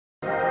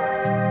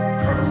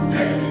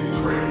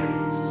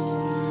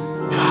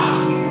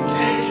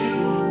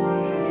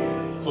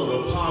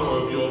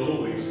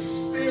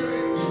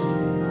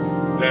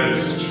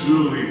is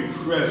truly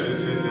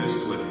present in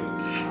this place.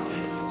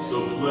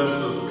 So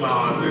bless us,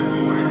 God, that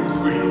we might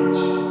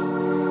preach.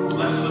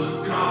 Bless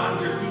us, God,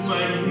 that we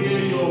might hear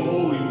your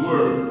holy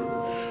word.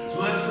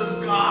 Bless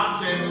us,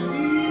 God, that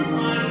we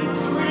might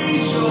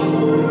praise your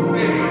holy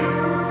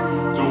name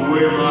the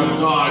way, my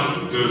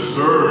God, you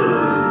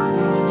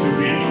deserve to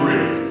be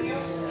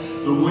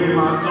praised. The way,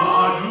 my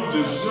God,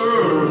 you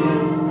deserve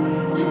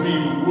to be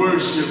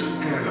worshipped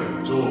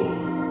and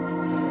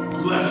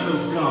adored. Bless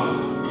us,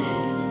 God,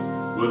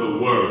 with a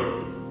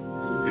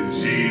word. In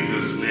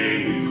Jesus'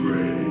 name we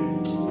pray.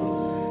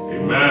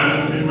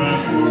 Amen. Amen.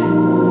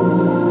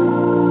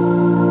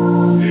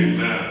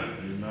 Amen.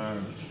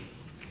 Amen.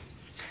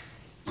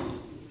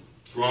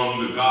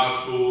 From the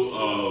Gospel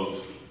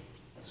of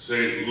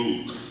St.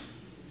 Luke,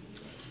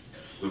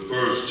 the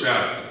first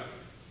chapter,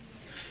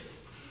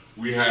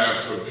 we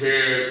have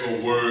prepared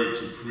a word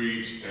to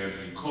preach, and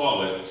we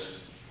call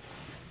it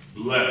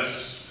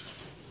Blessed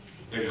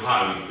and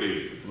Highly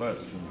Favored.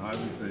 Blessed and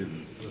highly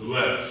favored.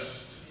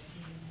 Blessed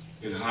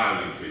and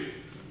highly favored.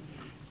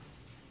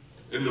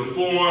 In the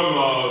form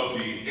of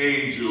the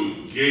angel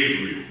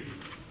Gabriel,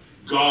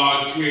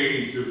 God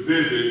came to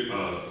visit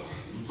a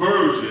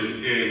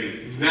virgin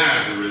in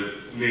Nazareth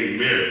named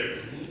Mary.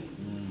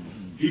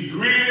 He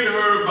greeted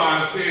her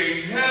by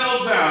saying,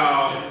 "Hail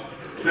thou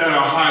that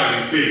art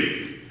highly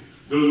favored.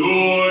 The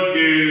Lord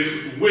is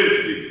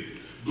with thee.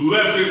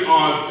 Blessed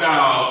art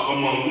thou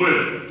among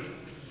women."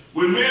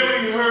 When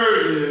Mary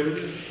heard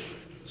him,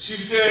 she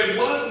said,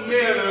 "What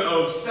manner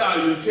of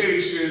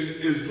salutation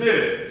is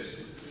this?"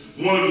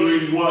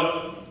 Wondering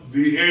what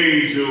the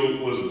angel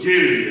was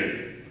getting at.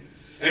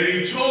 And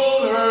he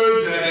told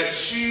her that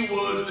she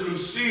would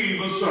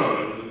conceive a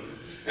son,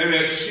 and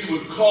that she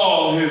would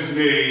call his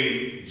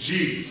name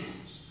Jesus.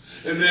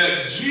 And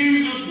that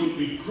Jesus would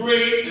be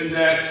great, and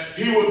that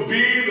he would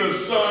be the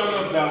Son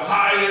of the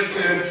highest,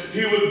 and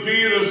he would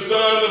be the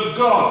Son of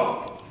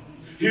God.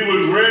 He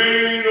would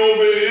reign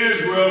over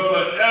Israel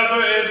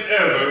forever and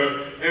ever,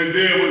 and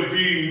there would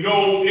be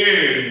no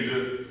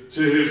end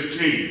to his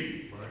kingdom.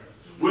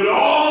 With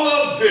all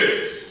of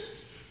this,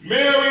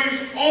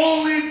 Mary's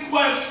only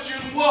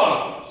question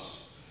was,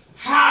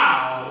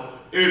 how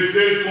is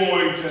this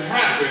going to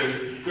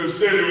happen,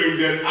 considering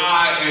that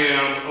I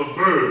am a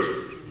virgin?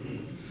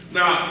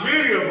 Now,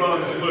 many of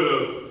us would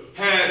have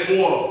had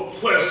more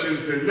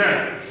questions than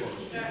that.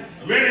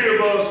 Many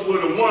of us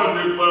would have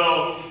wondered,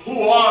 well,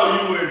 who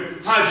are you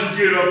and how'd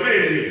you get up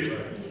in here?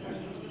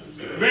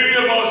 Many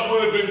of us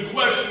would have been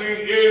questioning,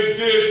 is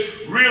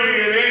this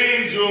really an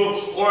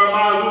angel, or am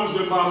I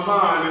losing my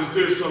mind? Is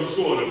this some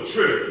sort of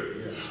trick?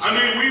 I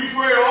mean, we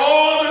pray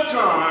all the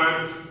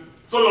time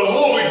for the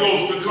Holy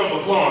Ghost to come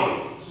upon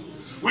us.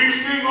 We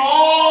sing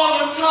all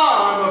the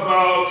time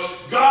about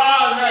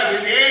God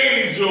having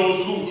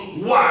angels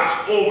who watch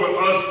over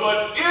us, but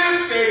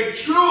if they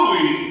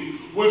truly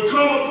would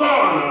come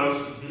upon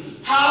us,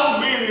 how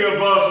many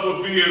of us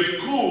would be as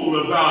cool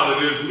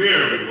about it as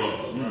Mary was?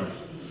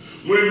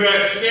 When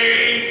that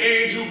same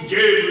angel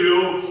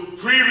Gabriel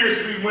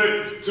previously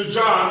went to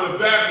John the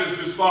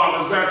Baptist's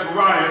father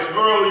Zacharias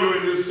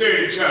earlier in the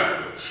same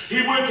chapter,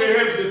 he went to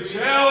him to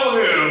tell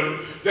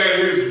him that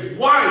his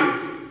wife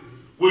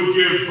would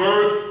give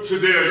birth to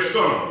their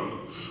son,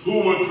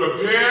 who would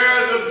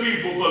prepare the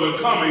people for the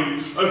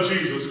coming of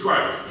Jesus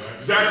Christ.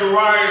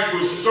 Zacharias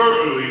was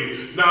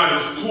certainly not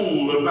as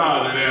cool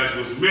about it as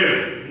was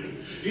Mary.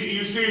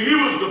 You see, he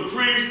was the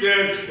priest,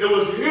 and it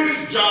was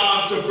his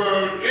job to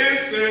burn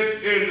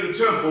incense in the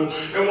temple.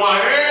 And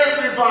while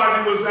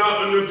everybody was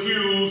out in the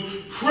pews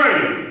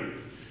praying,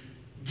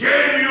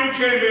 Gabriel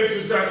came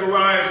into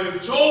Zacharias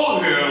and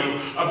told him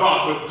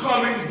about the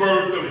coming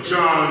birth of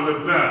John the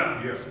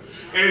Baptist.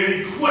 And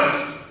he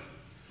questioned,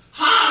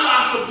 how am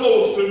I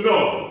supposed to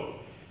know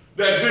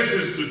that this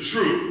is the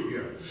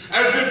truth?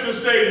 As if to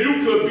say,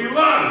 you could be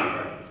lying.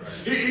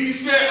 He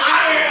said,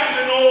 I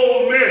am an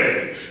old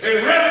man, and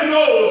heaven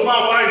knows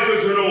my wife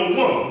is an old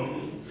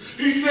woman.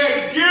 He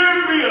said,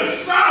 give me a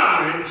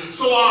sign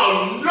so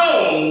I'll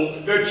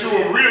know that you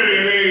are really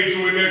an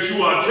angel and that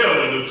you are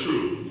telling the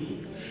truth.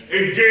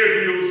 And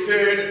Gabriel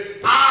said,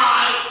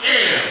 I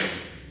am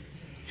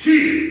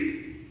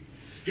here.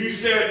 He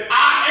said,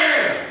 I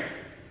am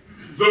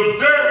the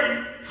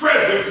very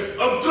presence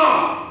of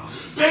God.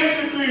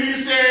 Basically,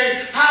 he's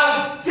saying,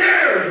 how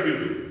dare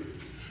you?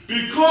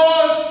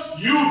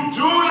 Because you do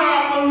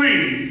not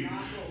believe,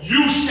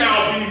 you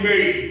shall be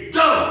made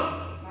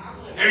dumb,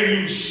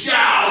 and you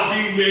shall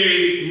be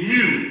made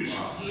mute,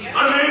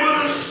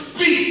 unable to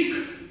speak,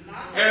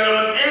 and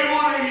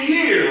unable to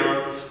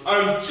hear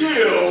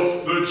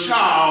until the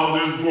child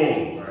is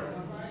born.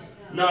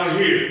 Now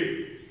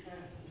here,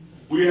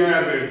 we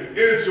have an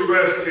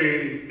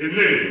interesting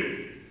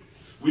enigma.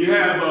 We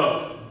have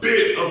a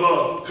bit of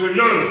a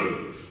conundrum.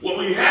 What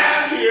we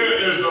have here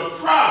is a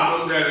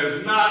problem that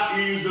is not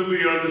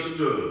easily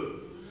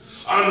understood.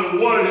 On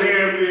the one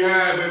hand, we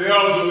have an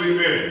elderly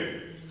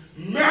man,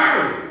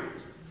 married,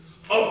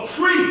 a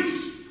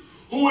priest,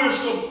 who is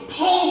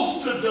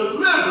supposed to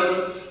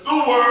deliver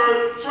the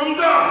word from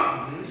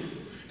God.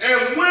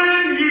 And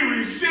when he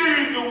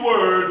received the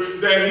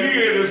word that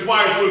he and his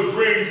wife would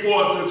bring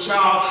forth a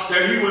child,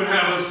 that he would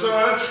have a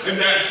son, and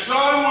that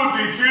son would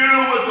be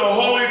filled with the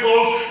Holy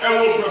Ghost and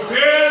would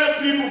prepare the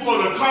people for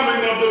the coming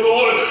of the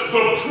Lord,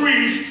 the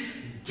priest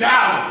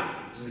doubted.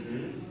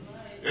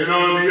 And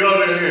on the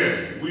other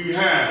hand, we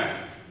have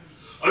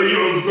a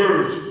young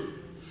virgin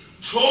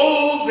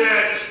told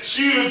that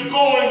she is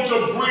going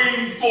to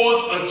bring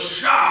forth a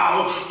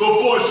child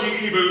before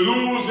she even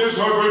loses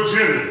her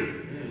virginity.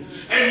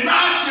 And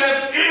not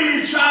just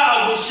any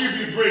child will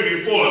she be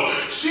bringing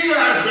forth. She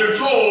has been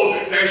told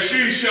that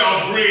she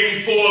shall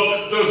bring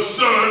forth the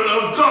Son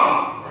of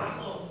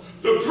God.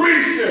 The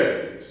priest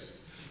says,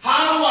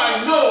 how do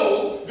I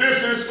know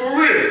this is for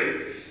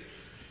real?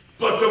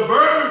 But the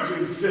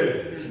virgin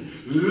says,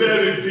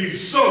 let it be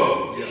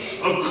so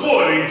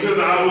according to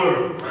thy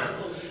word.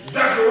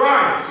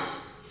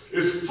 Zacharias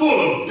is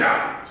full of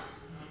doubt.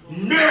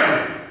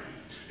 Mary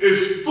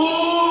is full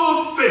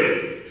of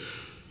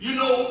faith. You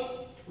know,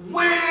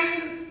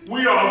 when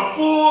we are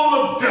full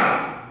of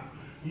doubt,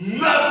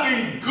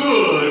 nothing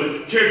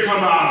good can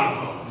come out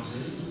of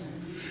us.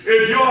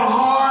 If your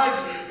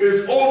heart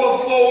is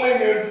overflowing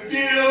and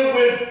filled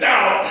with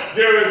doubt,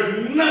 there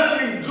is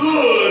nothing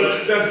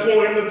good that's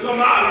going to come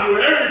out of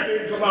you.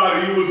 Everything come out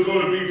of you is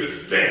going to be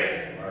despair.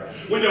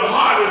 When your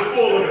heart is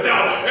full of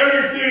doubt,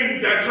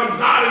 everything that comes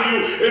out of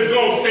you is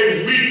going to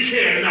say, we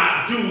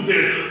cannot do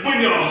this.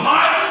 When your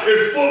heart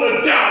is full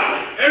of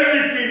doubt,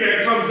 everything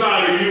that comes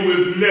out of you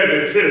is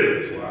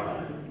negativity.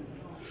 Wow.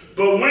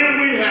 But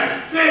when we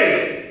have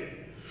faith,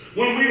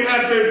 when we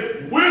have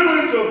been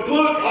willing to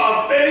put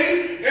our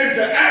faith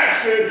into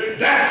action,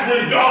 that's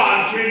when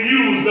God can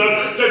use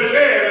us to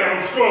tear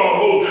down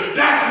strongholds.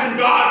 That's when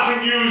God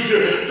can use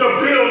you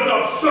to build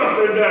up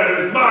something that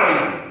is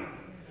mighty.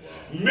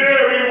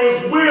 Mary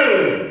was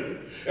willing,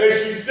 and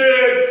she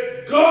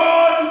said,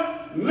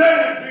 God,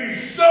 let it be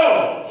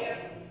so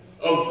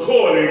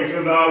according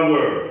to thy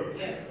word.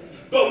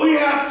 But we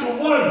have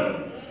to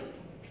wonder,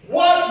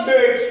 what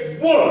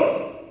makes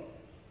one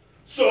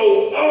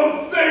so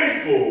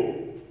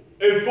unfaithful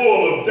and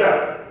full of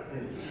doubt?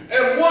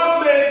 And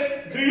what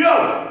makes the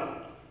other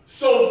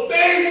so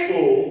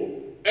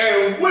faithful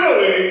and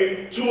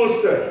willing to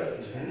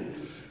accept?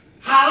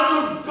 How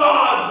does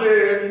God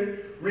then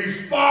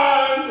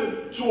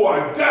respond to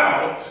our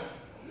doubt,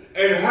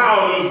 and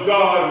how does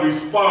God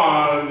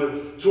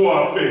respond to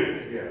our faith?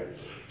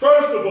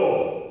 First of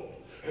all,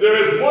 there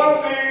is one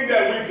thing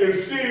that we can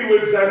see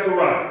with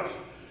Zacharias.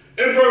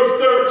 In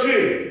verse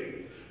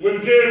 13,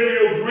 when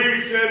Gabriel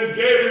greets him,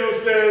 Gabriel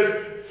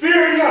says,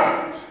 fear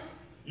not,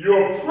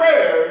 your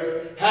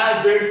prayers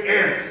have been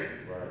answered.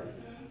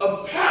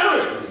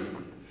 Apparently,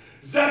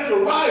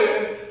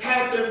 Zacharias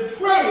had been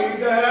praying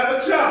to have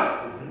a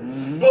child.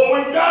 But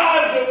when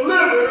God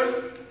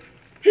delivers,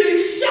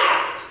 he's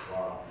shocked.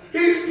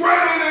 He's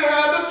praying to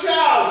have a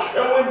child.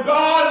 And when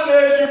God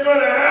says you're going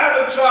to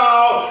have a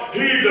child,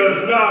 he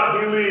does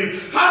not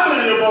believe. How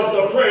many of us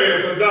are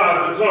praying for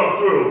God to come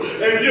through?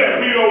 And yet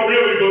we don't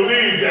really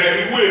believe that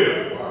he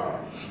will.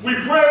 We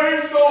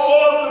pray so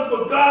often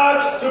for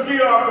God to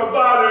be our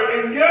provider,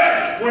 and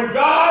yet when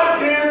God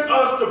gives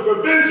us the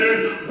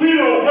provision, we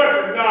don't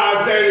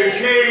recognize that it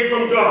came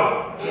from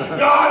God.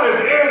 God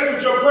has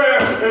answered your prayer,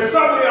 and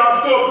some of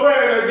y'all still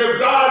praying as if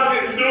God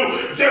didn't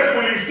do just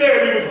what he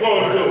said he was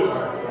going to do.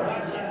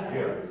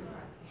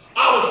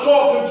 I was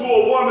talking to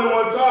a woman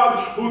one time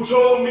who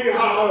told me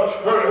how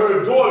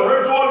her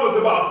daughter was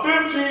about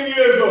 15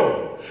 years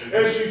old.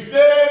 And she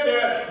said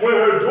that when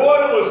her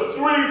daughter was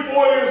 3,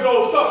 4 years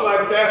old, something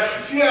like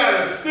that, she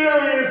had a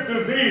serious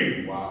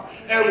disease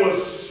and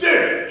was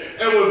sick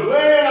and was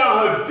laying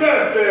on her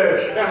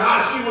deathbed, and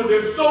how she was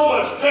in so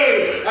much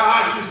pain, and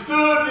how she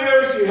stood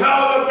there and she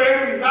held her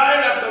baby night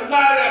after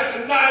night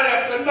after night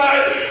after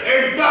night,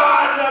 and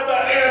God never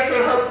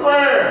answered her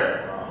prayer.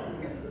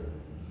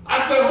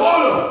 I said,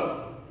 hold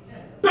on,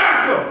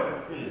 back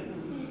up.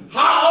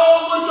 How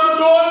old was your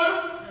daughter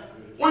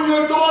when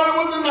your daughter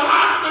was in the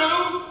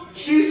hospital?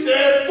 She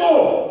said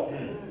 4.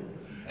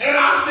 And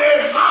I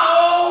said, how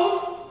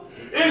old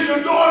is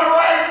your daughter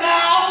right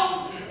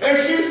now? And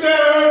she said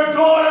her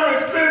daughter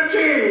is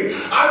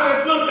 15. I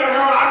just looked at her,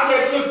 I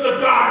said,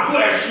 sister, God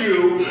bless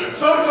you.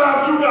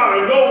 Sometimes you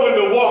gotta know when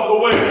to walk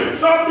away.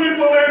 Some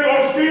people ain't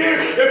gonna see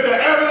it if the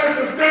evidence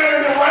is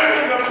standing right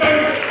in the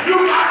face. You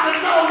got to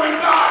know when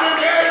God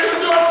has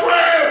answered your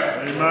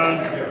prayer.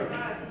 Amen.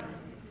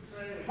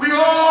 We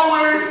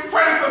always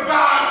pray for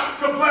God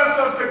to bless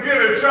us to get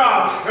a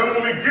job. And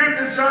when we get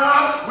the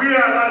job, we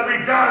act like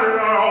we got it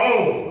on our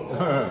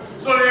own.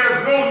 So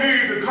there's no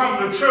need to come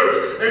to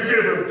church and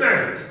give him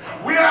thanks.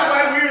 We act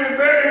like we done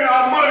made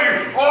our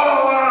money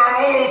all on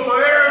our own, so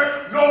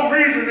there's no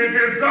reason to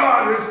give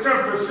God his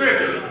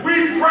 10%.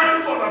 We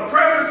pray for the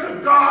presence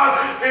of God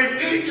in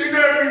each and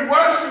every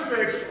worship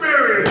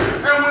experience.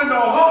 And when the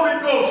Holy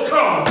Ghost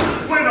comes,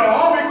 when the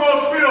Holy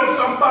Ghost fills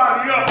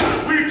somebody up,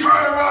 we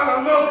turn around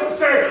and look and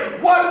say,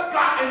 what's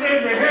gotten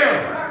into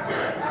him?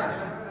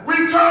 We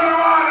turn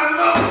around and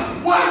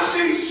look, what's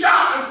she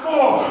shouting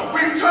for?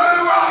 We turn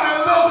around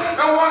and look,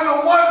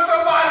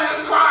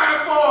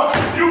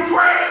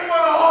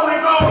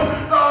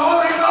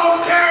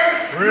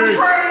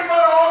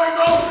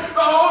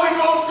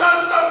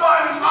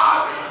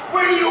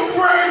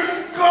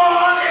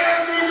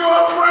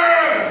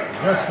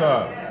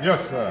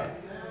 Yes, sir.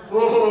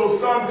 Oh,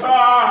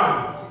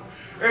 sometimes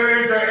it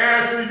ain't the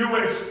answer you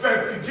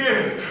expect to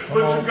get,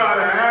 but you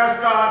gotta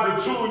ask God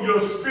to tune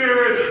your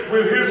spirit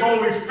with his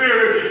Holy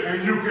Spirit,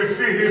 and you can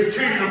see his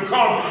kingdom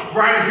come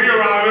right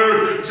here on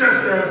earth,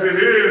 just as it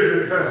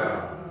is in heaven.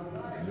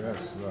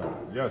 Yes, sir.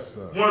 Yes,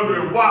 sir.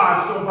 Wondering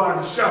why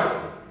somebody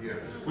shouting.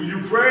 When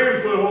you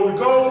pray for the Holy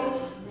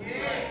Ghost,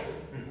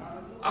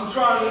 I'm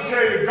trying to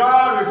tell you,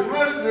 God is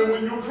listening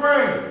when you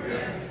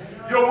pray.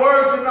 Your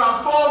words are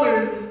not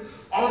falling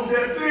on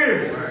deaf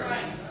ears.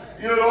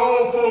 You know, the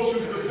old folks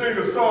used to sing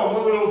a song,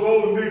 one of those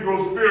old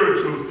Negro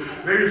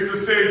spirituals. They used to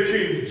say,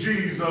 King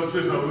Jesus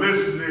is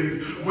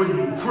listening when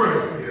you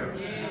pray.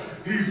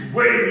 He's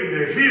waiting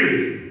to hear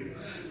you,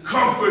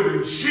 comfort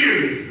and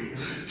cheer you.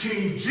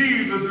 King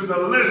Jesus is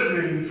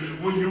listening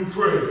when you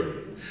pray.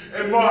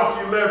 In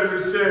Mark 11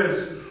 it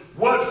says,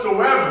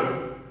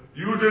 whatsoever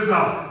you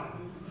desire,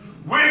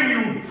 when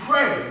you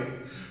pray,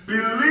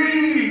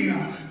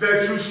 believe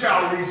that you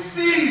shall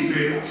receive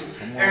it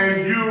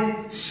and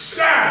you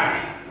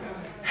shall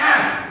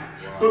have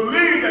it.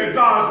 Believe that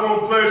God's going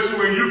to bless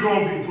you and you're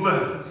going to be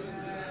blessed.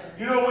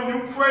 You know, when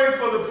you pray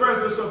for the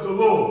presence of the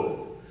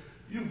Lord,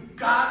 you've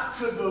got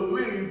to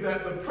believe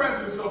that the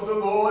presence of the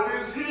Lord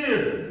is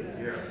here.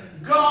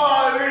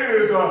 God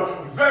is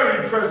a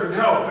very present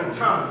help in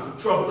times of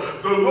trouble.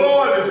 The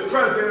Lord is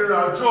present in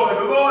our joy.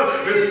 The Lord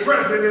is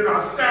present in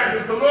our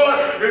sadness. The Lord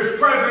is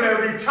present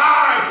every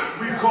time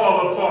we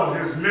call upon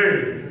his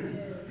name.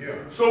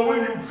 So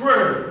when you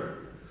pray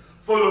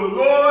for the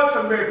Lord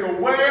to make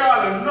a way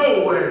out of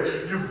no way,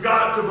 you've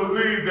got to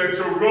believe that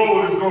your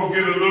road is going to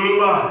get a little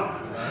lighter.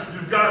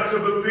 You've got to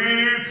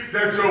believe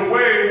that your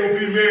way will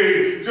be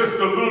made just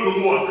a little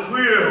more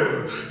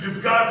clearer.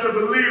 You've got to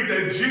believe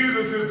that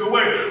Jesus is the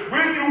way.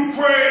 When you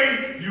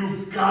pray,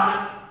 you've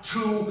got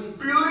to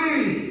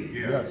believe.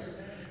 Yes.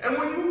 And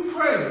when you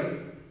pray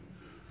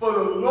for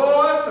the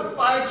Lord to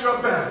fight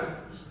your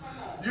battles,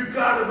 you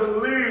got to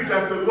believe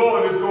that the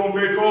Lord is going to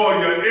make all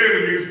your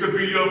enemies to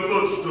be your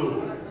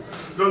footstool.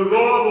 The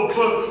Lord will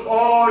put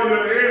all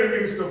your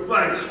enemies to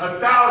flight.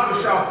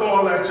 1,000 shall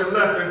fall at your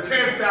left and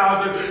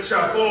 10,000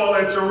 shall fall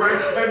at your right.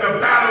 And the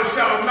battle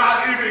shall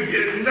not even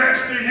get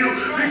next to you,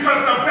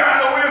 because the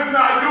battle is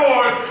not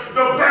yours.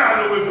 The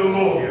battle is the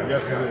Lord.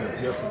 Yes, it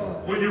is. Yes, it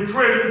is. When you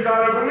pray, you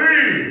got to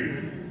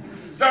believe.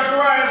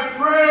 Zacharias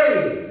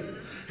prayed.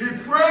 He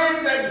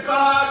prayed that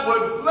God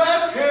would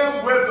bless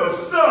him with a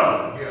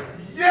son.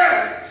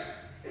 Yet,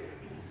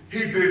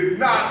 he did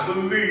not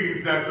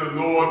believe that the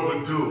Lord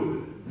would do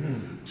it.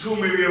 Too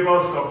many of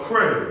us are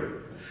praying,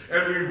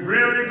 and we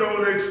really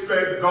don't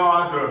expect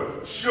God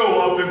to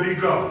show up and be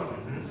God.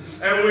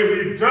 And when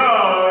he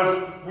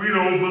does, we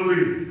don't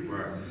believe.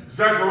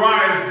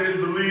 Zacharias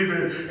didn't believe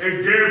it,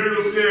 and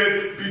Gabriel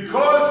said,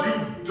 because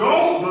you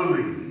don't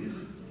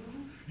believe,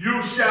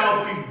 you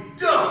shall be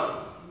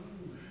dumb,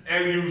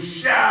 and you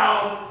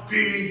shall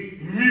be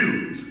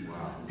mute.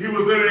 He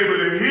was unable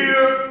to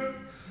hear,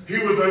 he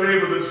was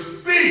unable to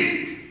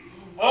speak,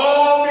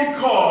 all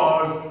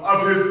because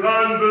of his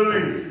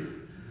unbelief.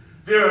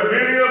 There are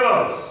many of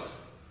us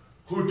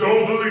who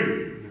don't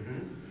believe.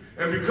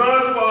 And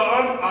because of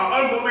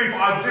our unbelief,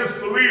 our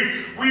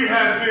disbelief, we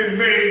have been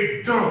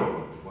made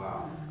dumb.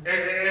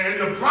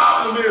 And the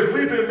problem is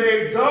we've been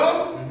made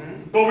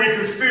dumb, but we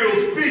can still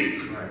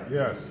speak.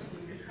 Yes.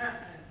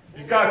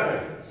 You got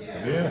that?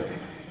 Yeah.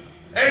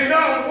 Ain't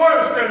nothing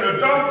worse than a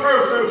dumb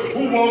person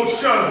who won't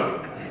shut up.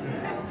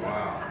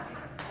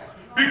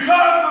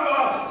 Because of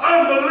our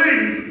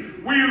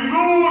unbelief, we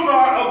lose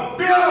our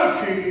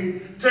ability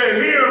to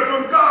hear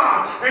from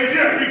God, and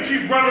yet we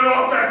keep running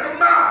off at the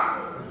mouth.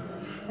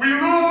 We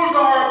lose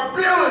our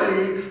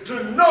ability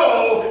to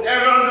know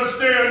and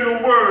understand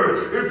the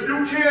word. If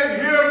you can't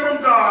hear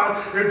from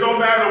God, it don't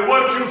matter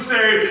what you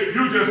say,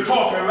 you just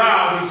talking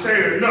loud and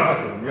saying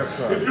nothing. Yes,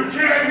 sir. If you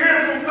can't hear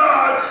from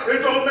God,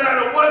 it don't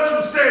matter what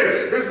you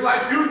say. It's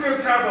like you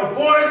just have a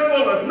voice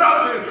full of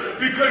nothing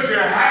because you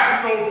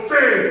have no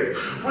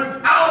faith.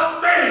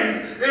 Without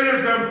faith, it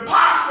is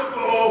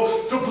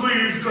impossible to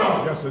please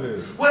God. Yes, it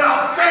is.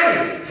 Without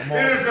faith,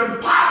 it is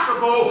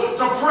impossible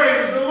to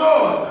praise the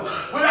Lord.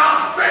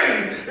 Without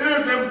faith, it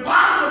is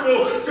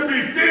impossible to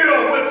be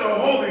filled with the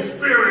Holy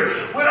Spirit.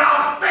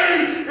 Without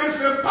faith,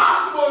 it's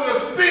impossible to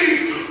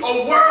speak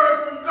a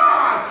word from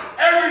God.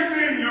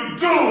 Everything you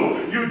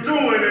do, you're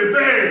doing in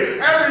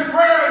vain. Every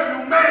prayer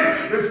you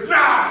make is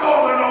now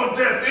falling on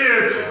deaf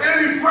ears.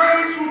 Any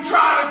praise you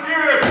try to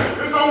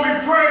give is only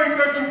praise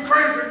that you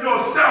praise in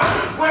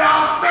yourself.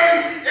 Without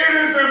faith, it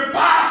is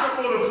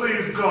impossible to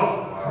please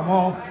God. Come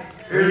on.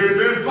 It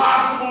is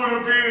impossible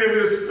to be in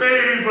his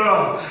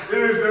favor.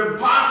 It is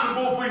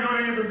impossible for you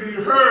to even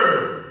be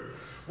heard.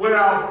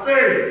 Without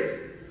faith,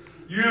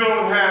 you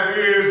don't have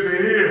ears to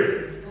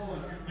hear.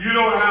 You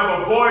don't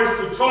have a voice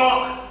to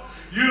talk.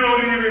 You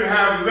don't even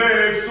have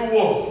legs to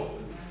walk.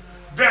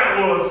 That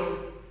was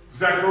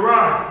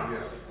Zechariah.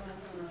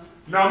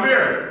 Now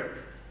Mary,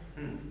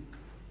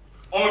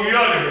 on the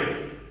other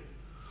hand,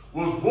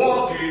 was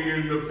walking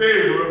in the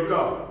favor of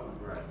God.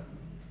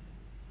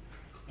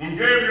 When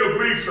Gabriel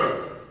greets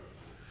her,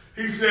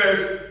 he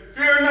says,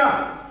 fear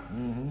not.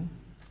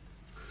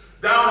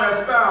 Thou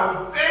hast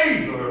found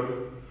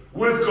favor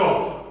with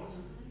God.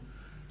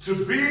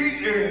 To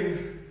be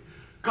in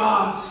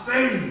God's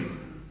favor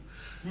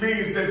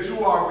means that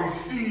you are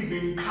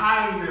receiving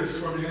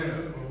kindness from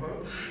him.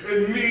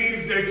 It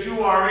means that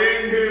you are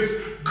in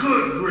his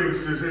good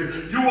graces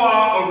and you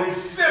are a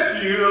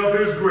recipient of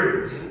his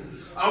grace.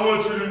 I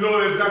want you to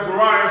know that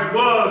Zacharias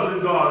was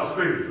in God's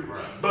favor.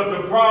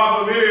 But the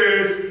problem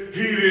is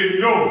he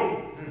didn't know it.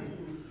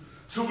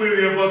 Too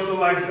many of us are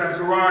like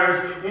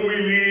Zacharias when we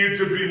need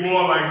to be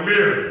more like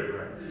Mary.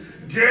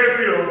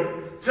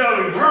 Gabriel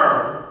telling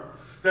her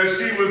that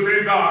she was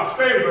in God's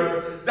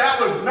favor, that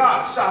was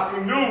not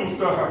shocking news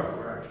to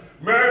her.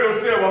 Mary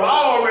said, well,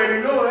 I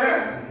already know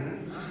that.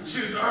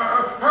 She's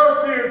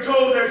her being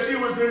told that she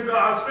was in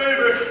God's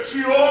favor,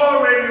 she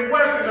already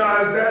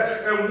recognized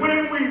that. And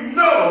when we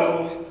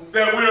know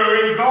that we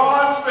are in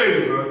God's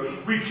favor,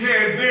 we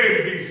can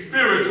then be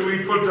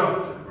spiritually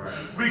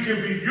productive. We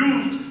can be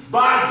used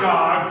by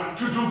God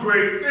to do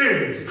great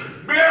things.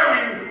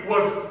 Mary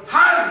was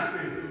highly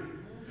favored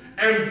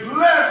and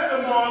blessed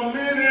among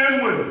men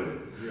and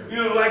women.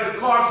 You know, like the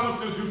Clark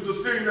sisters used to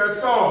sing that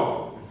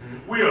song.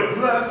 We are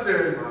blessed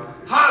and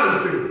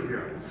highly favored.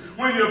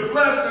 When you're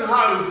blessed and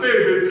highly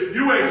favored,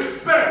 you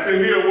expect to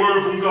hear a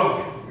word from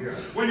God.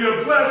 When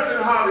you're blessed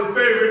and highly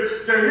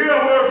favored, to hear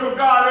a word from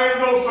God ain't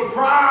no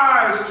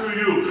surprise to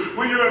you.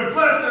 When you're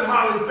blessed and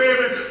highly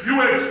favored,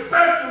 you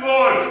expect the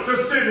Lord to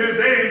send his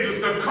angels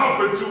to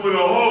comfort you with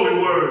a holy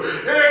word.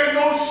 It ain't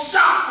no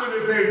shock when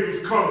his angels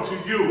come to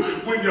you.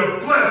 When you're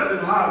blessed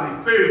and highly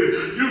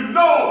favored, you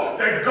know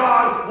that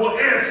God will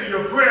answer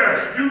your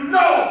prayer. You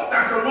know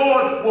that the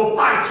Lord will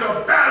fight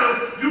your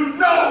battles. You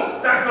know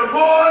that the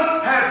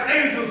Lord has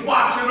angels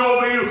watching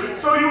over you.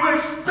 So you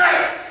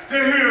expect to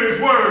hear his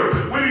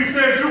word. When he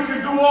says you can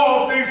do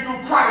all things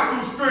through Christ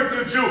who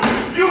strengthens you,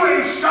 you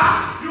ain't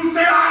shocked. You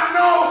say, I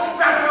know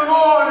that the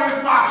Lord is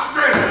my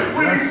strength.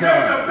 When he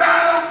says the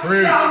battle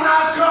shall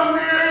not come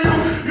near you,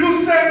 you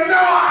say,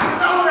 no, I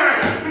know that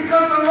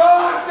because the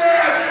Lord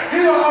said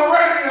he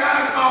already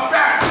has my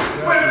back.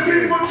 When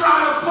people try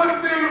to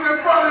put things in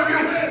front of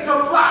you to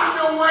block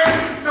your way,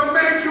 to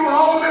make you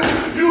homeless,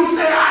 you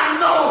say, I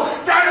know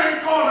that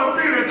ain't going to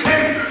be the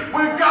case.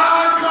 When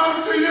God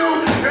comes to you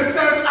and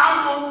says, I'm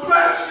going to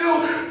bless you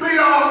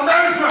beyond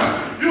measure,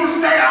 you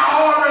say, I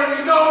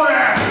already know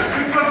that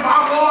because my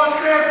Lord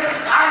says,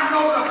 I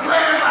know the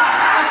plans I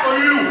have for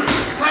you,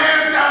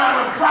 plans that are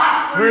to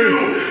prosper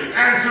you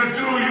and to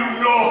do you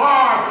no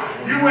harm.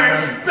 You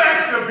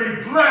expect to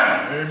be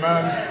blessed.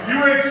 Amen.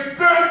 You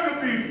expect to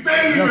be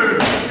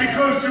favored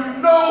because you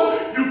know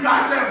you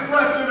got that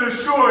blessed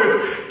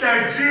assurance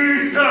that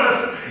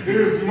Jesus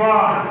is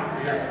mine.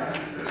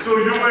 So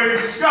you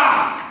ain't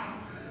shocked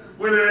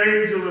when an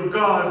angel of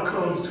God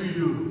comes to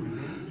you.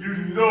 You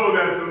know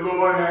that the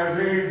Lord has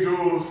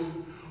angels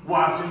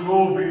watching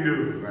over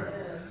you.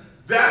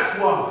 That's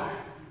why,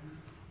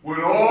 with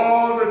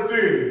all the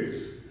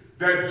things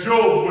that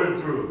Job went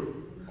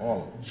through,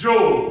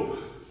 Job,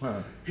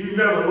 he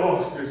never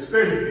lost his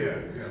faith.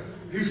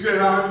 He said,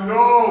 I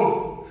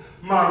know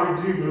my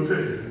Redeemer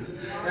lives,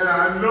 and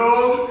I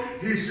know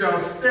he shall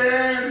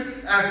stand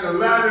at the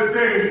latter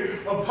day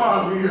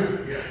upon the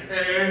earth.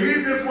 And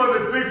he just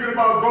wasn't thinking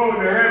about going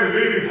to heaven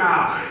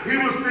anyhow. He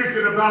was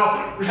thinking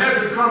about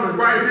heaven coming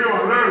right here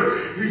on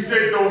earth. He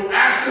said, though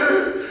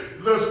after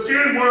the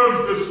skin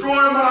worms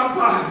destroy my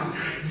body,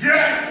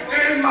 yet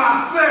in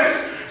my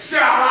flesh shall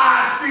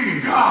I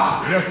see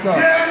God. Yes, sir.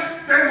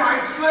 Yet they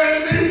might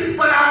slay me,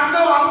 but I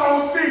know I'm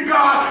going to see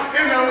God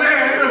in the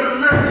land of the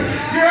living.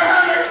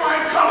 Yeah, they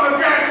might come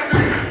against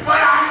me, but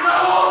I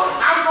know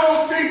I'm going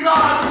to see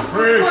God,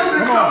 the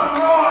goodness of the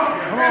Lord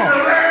in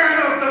the land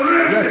of the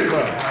living. Yes,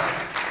 sir.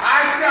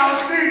 I shall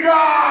see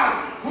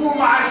God,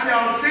 whom I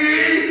shall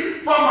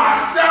see for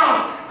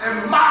myself,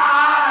 and my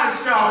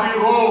eyes shall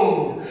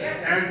behold,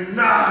 and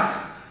not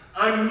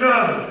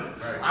another.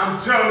 I'm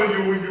telling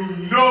you, when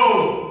you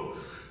know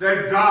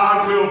that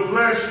God will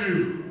bless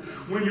you,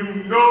 when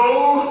you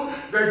know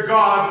that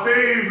God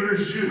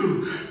favors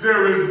you,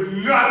 there is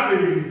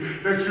nothing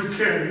that you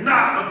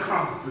cannot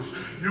accomplish.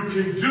 You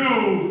can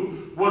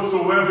do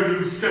whatsoever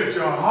you set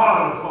your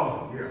heart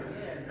upon.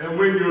 And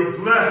when you're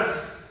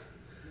blessed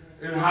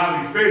and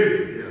highly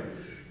favored,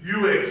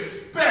 you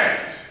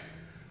expect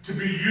to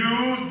be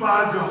used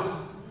by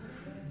God.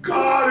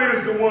 God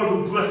is the one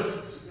who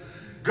blesses.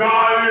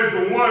 God is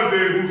the one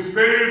then whose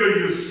favor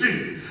you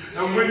seek.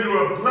 And when you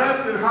are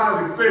blessed and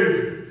highly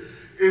favored,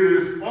 it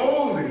is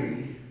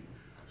only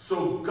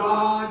so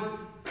God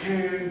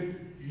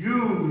can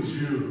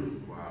use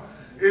you.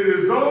 It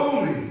is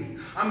only,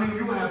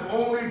 you have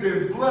only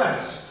been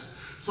blessed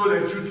so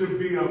that you can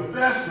be a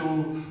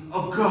vessel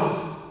of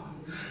God.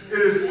 It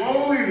is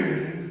only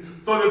then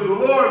for the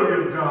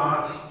glory of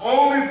God,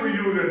 only for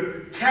you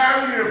to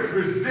carry and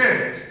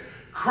present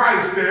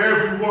Christ to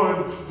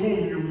everyone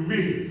whom you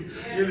meet.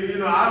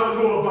 I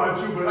don't know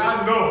about you, but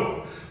I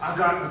know I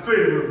got the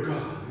favor of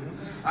God.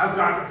 I've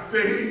got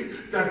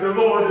faith that the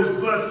Lord is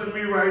blessing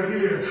me right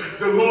here.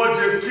 The Lord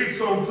just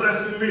keeps on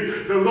blessing me.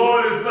 The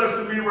Lord is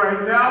blessing me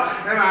right now,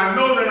 and I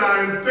know that I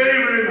am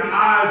favored in the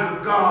eyes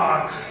of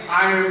God.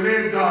 I am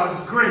in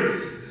God's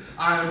grace.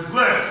 I am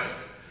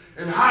blessed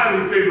and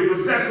highly favored. But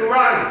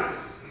Zechariah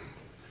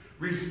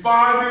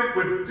responded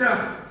with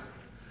doubt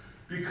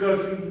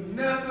because he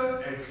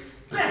never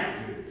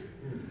expected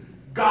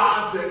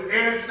God to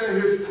answer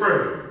his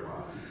prayer.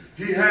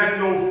 He had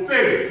no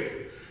faith.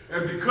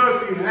 And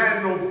because he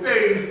had no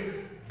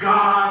faith,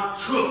 God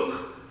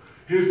took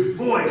his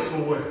voice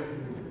away.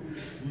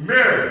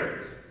 Mary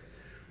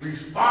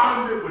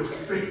responded with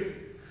faith.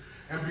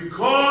 And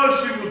because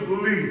she was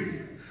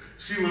believed,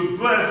 she was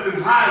blessed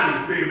and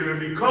highly favored. And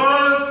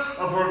because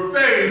of her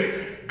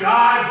faith,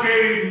 God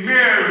gave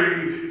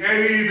Mary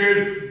an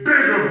even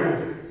bigger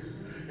voice.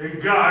 And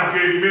God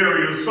gave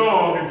Mary a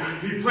song, and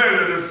he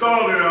planted a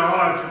song in her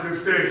heart, you can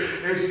say.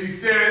 And she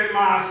said,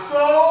 my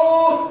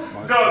soul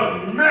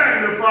doth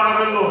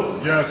magnify the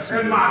Lord. Yes.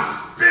 And my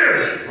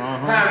spirit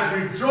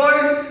has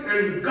rejoiced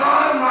in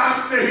God my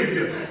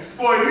Savior.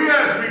 For he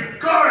has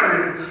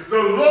regarded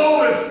the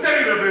low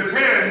estate of his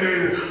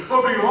handmaiden.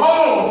 For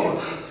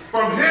behold,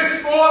 from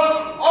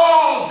henceforth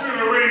all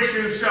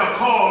generations shall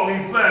call me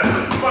blessed.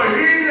 For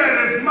he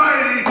that is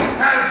mighty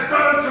has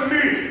done to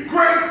me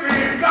great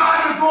things. God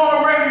has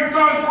already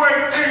done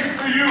great things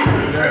for you.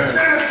 Yes.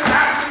 Instead of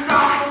asking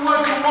God for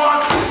what you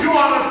want, you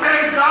ought to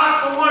thank God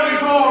for what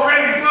he's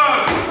already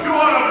done. You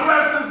ought to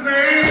bless his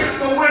name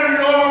for what he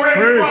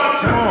already brought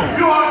you.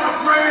 You ought to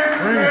praise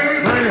his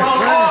name for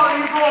all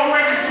he's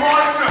already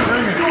taught you.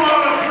 You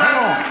ought to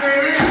bless his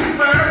name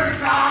for every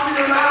time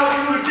he allows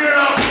you to get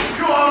up.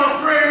 You ought to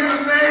praise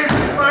his name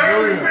for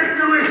every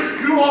victory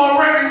you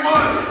already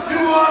won. You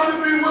ought to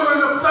be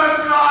willing to bless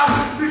God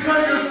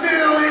because you're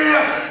still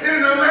here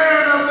in the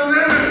land of the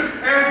living,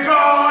 and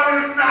God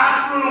is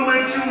not through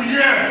with you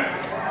yet.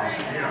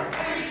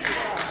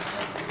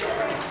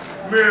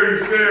 Mary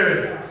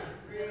said,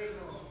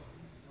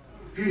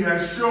 he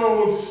has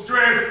shown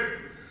strength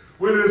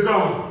with his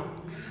arm.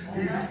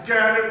 He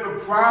scattered the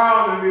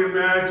proud in the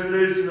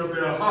imagination of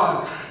their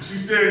hearts. She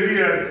said he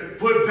had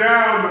put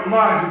down the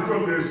mighty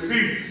from their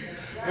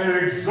seats and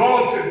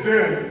exalted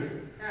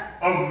them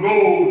of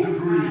low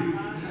degree.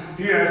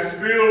 He has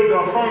filled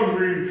the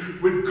hungry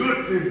with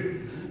good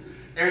things,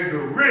 and the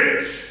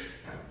rich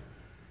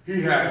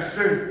he has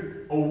sent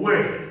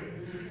away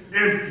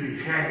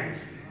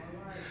empty-handed.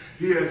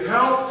 He has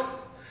helped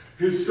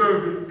his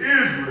servant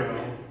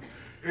Israel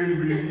in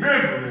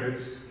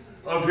remembrance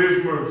of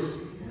his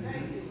mercy.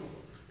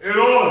 In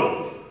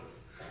order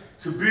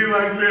to be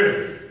like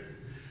Mary,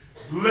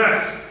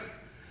 blessed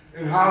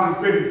and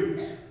highly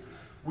favored,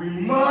 we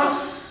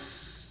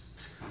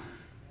must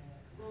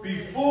be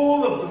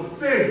full of the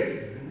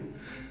faith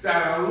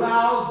that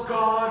allows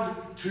God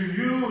to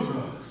use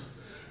us,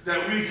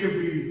 that we can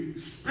be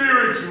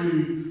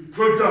spiritually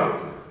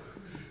productive.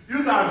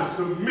 You got to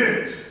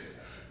submit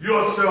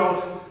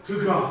yourself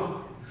to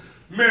God.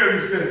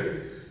 Mary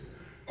says,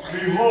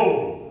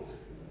 behold,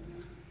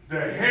 the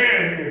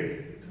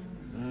handmaid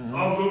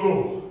of the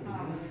Lord.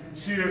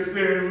 She is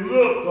saying,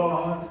 look,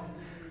 God,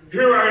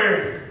 here I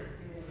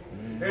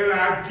am, and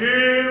I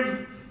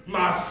give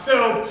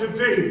myself to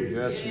thee.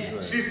 Yes, she's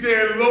right. She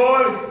said,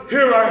 Lord,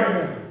 here I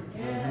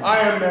am. I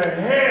am the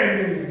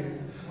handmaid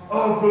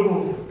of the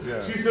Lord.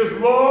 Yeah. She says,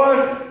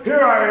 Lord,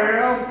 here I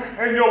am,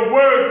 and your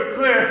word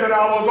declares that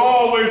I was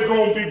always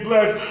going to be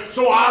blessed.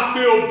 So I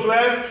feel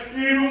blessed,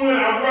 even when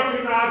I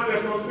recognize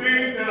there's some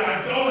things that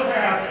I don't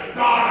have.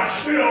 God, I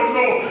still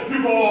know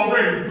you've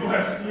already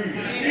blessed me.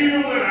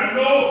 Even when I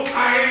know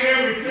I ain't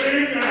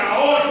everything that I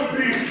ought to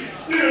be,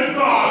 still,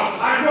 God,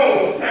 I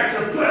know that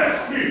you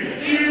blessed me.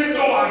 Even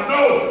though I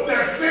know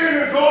that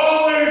sin is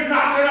always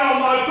knocking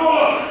on my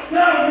door,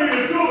 telling me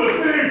to do the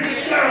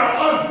things that are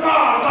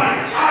ungodlike,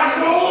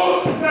 I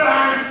know that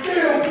I am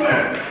still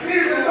blessed.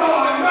 Even though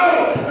I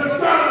know the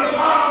devil is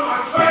hot on my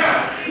trail,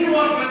 he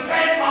wants to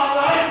take my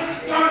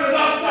life, turn it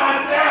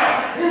upside down.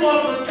 He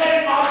wants to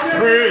take my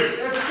business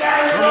and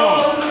scatter it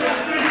all over the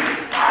street.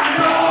 I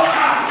know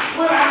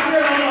when I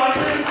get on my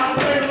knees, I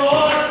say,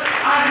 Lord,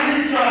 I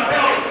need your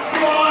help.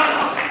 Lord,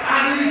 I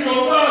need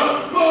your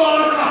love.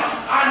 Lord,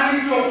 I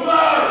need your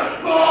blood.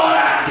 Lord,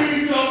 I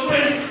need your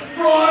grace.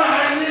 Lord,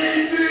 I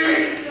need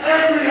thee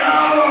every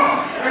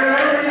hour. And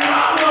every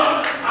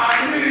hour I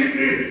need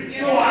thee.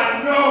 So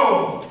I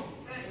know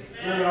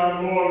that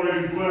I'm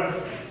already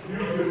blessed. You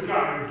just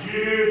got to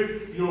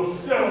give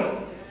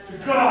yourself to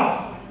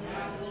God.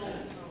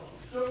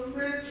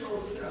 Submit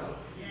yourself.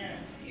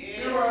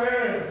 Here I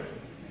am.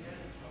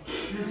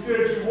 You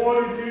said you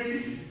wanted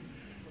me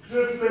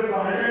just as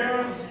I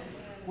am,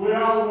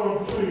 without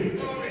one plea.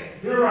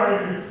 Here I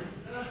am.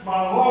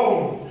 My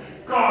home,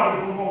 God,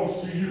 it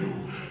belongs to you.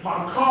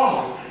 My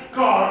car,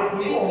 God,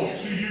 it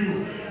belongs to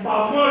you.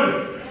 My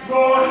money,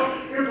 Lord,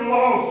 it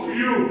belongs to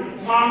you.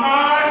 My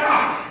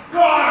mind,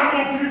 God,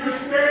 I'm going to keep it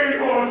stayed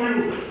on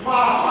you.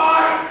 My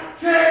heart,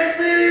 take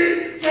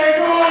me, take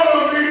all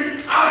of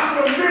me. I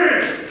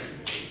submit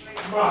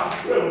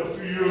myself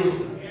to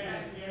you.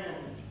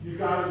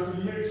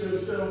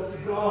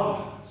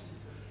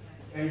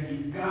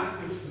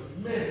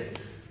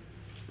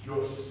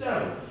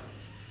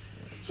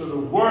 to the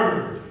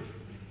word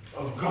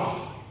of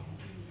God.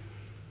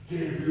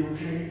 Gabriel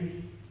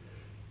came,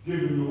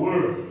 giving the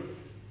word.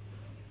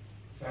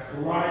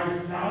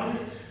 Zacharias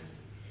doubted,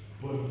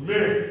 but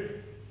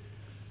Mary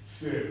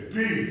said,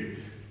 be it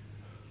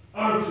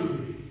unto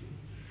me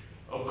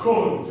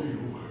according to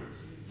your word.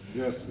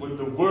 Yes. When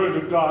the word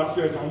of God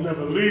says, I'll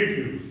never leave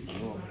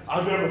you,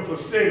 I'll never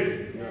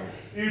forsake you,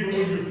 even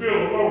when you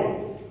feel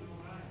alone,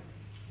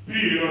 be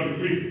it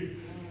unto me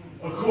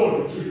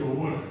according to your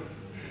word.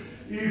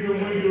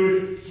 Even when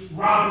you're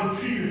robbing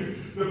Peter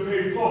to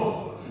pay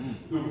Paul,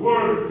 the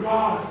word of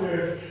God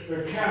says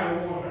the cattle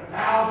on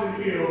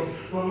 1,000 hills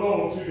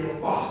belong to your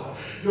Father.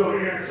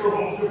 Your answer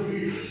ought to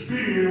be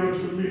it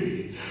unto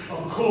me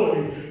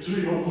according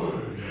to your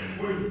word.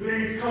 When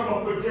things come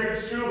up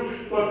against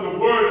you, but the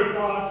word of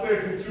God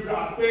says that you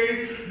got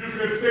faith, you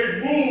can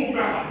say, move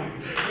mountain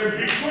and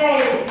be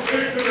thrown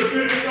into the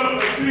midst of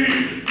the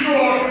sea. You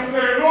ought to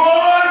say,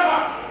 Lord,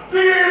 be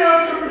it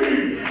unto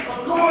me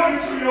according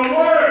to your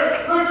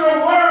word. Let your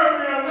word